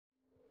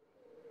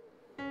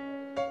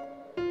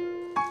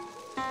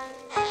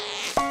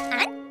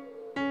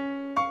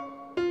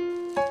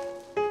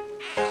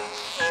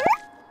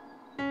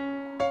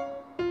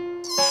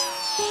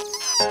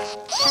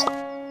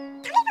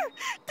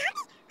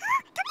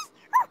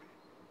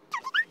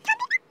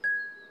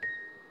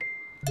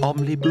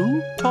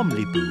Tombliboos,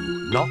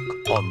 knock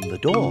on the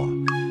door.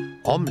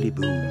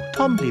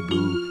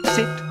 Tombliboos,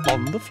 sit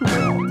on the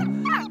floor.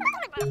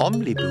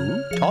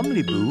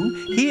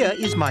 Tombliboos, here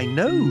is my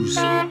nose.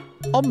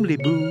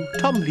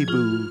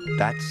 Tombliboos,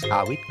 that's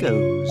how it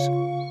goes.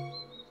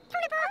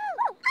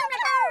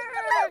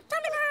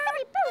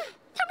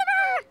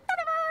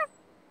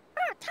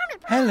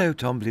 Hello,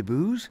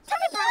 Tombliboos.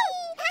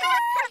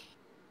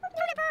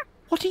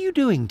 What are you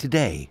doing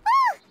today?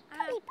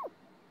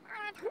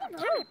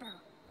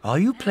 Are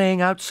you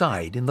playing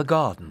outside in the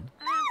garden?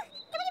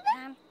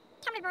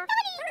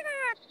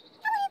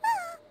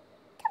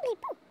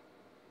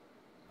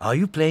 Are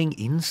you playing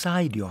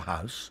inside your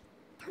house?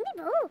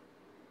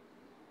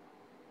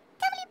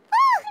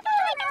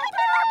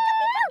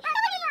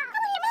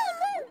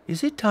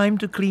 Is it time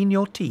to clean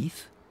your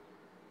teeth?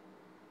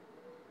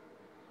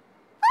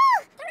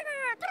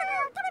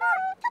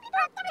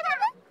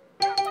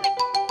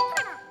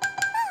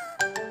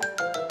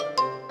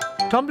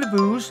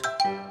 Tombliboos,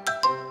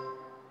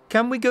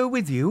 can we go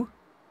with you?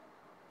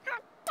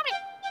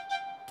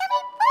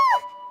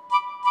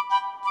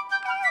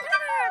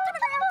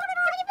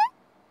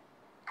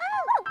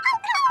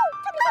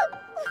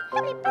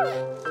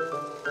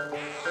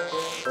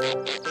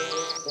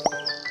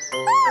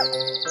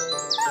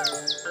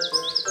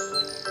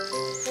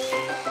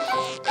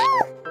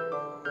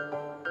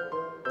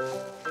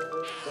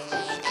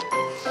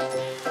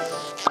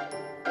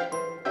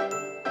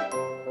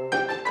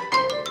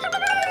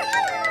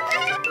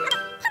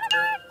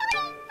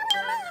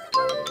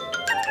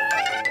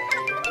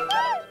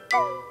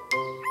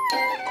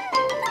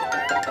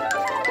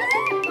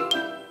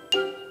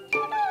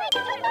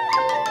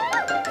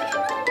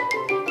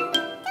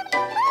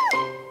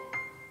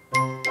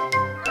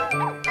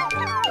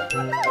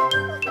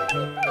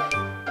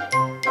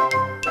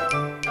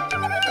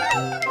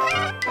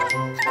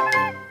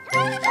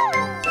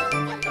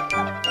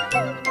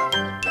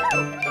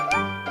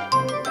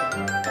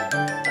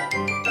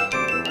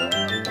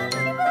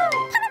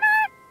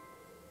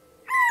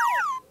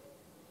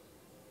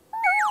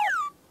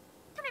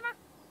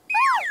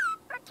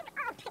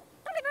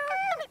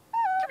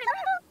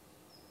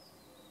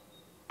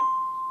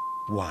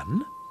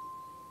 One,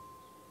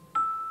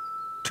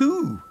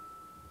 2,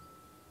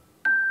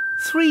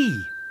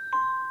 3.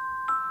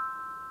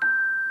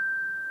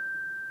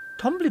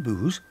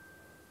 Tombliboos,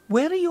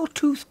 where are your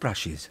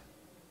toothbrushes?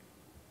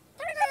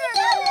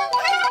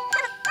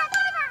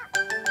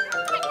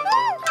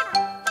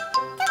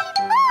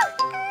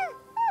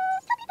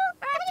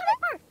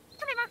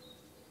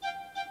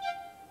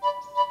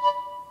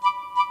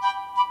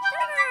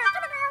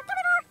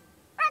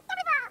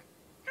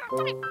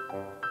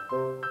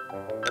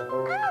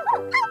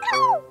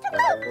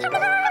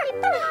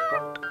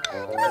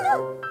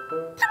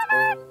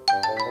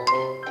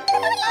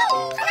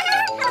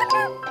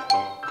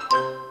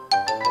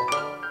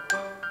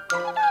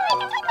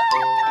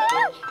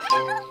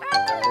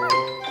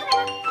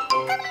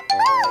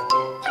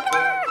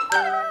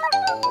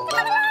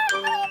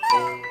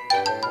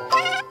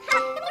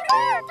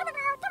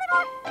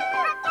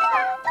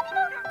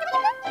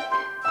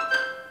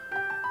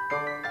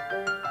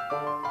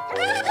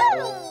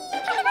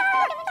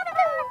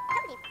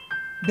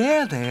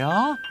 There they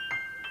are.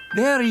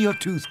 There are your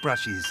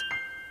toothbrushes.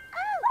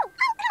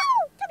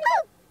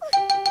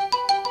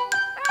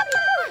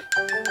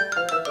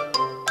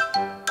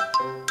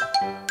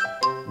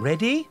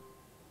 Ready?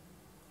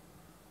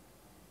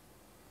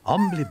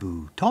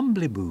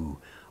 Tombliboos,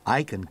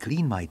 I can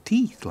clean my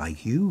teeth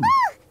like you.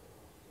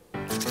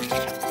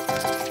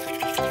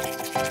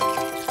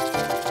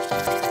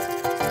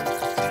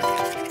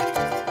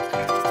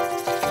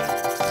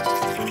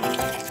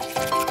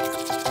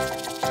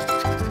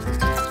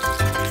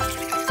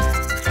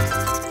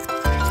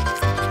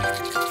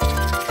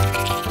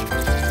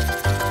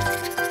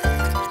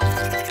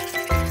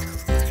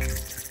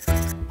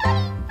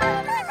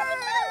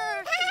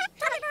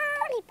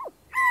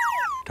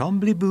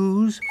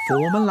 Tombliboos,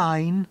 form a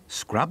line,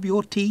 scrub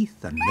your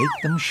teeth and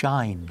make them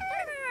shine.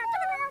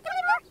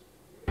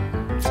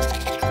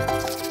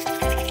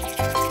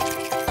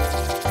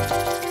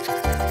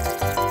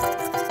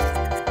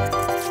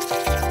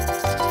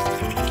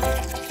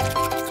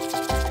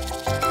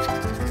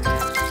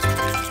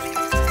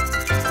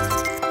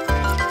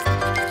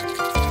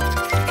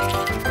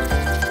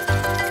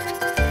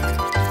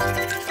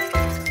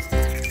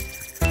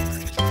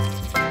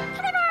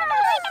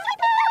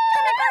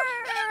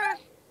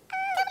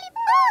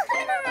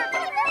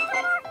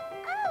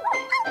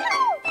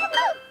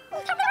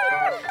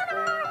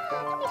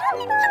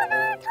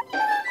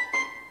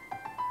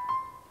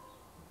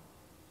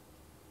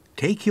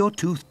 Take your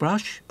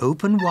toothbrush,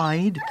 open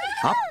wide,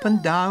 up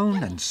and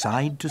down and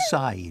side to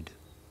side.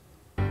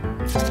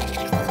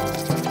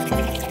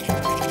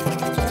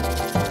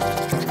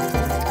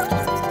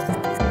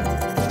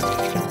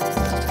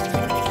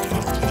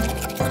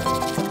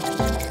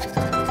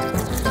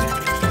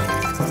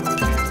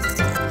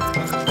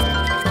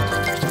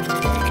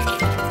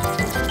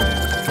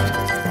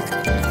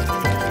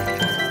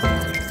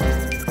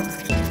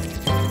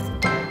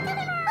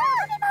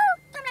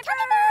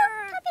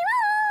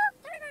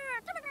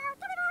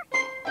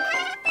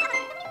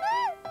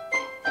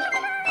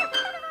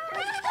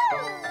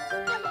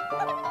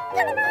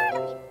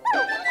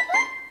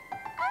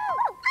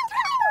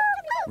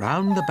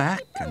 round the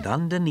back and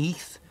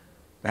underneath.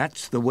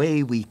 That's the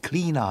way we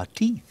clean our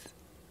teeth.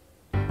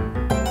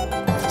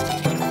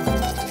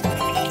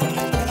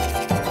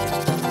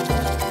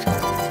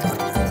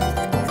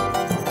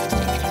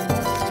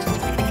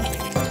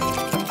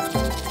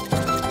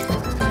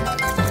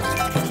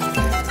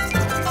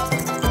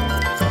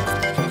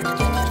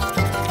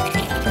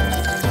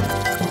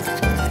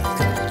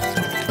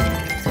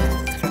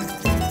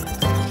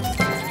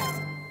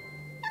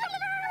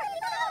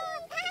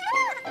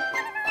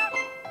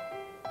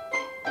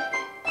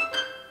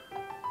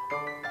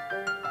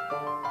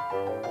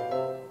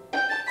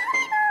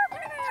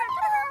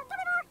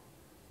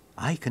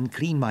 I can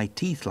clean my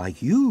teeth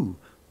like you,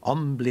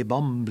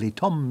 Ombly-bombly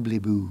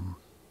Tombliboo.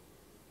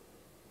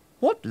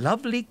 What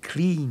lovely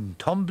clean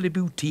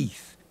Tombliboo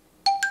teeth.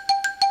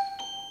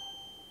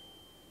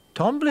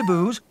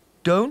 Tombliboos,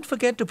 don't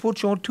forget to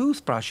put your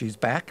toothbrushes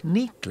back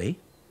neatly.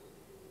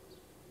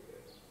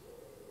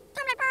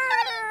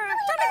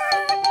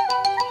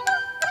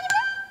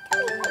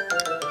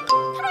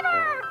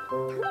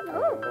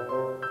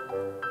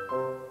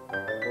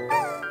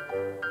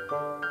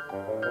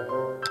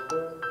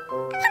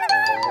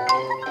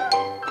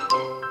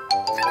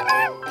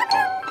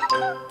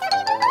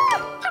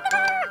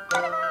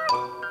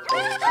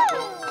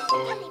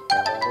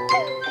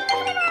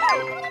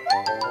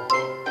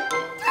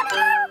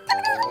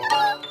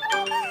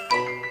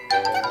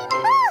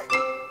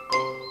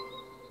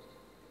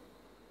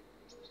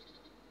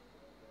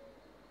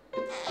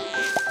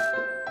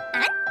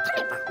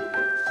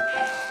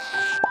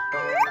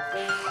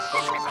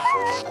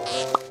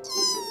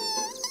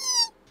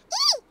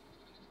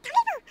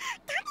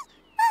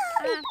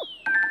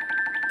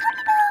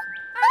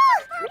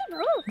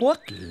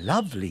 What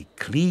lovely,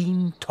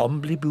 clean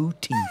Tombliboo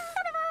teeth.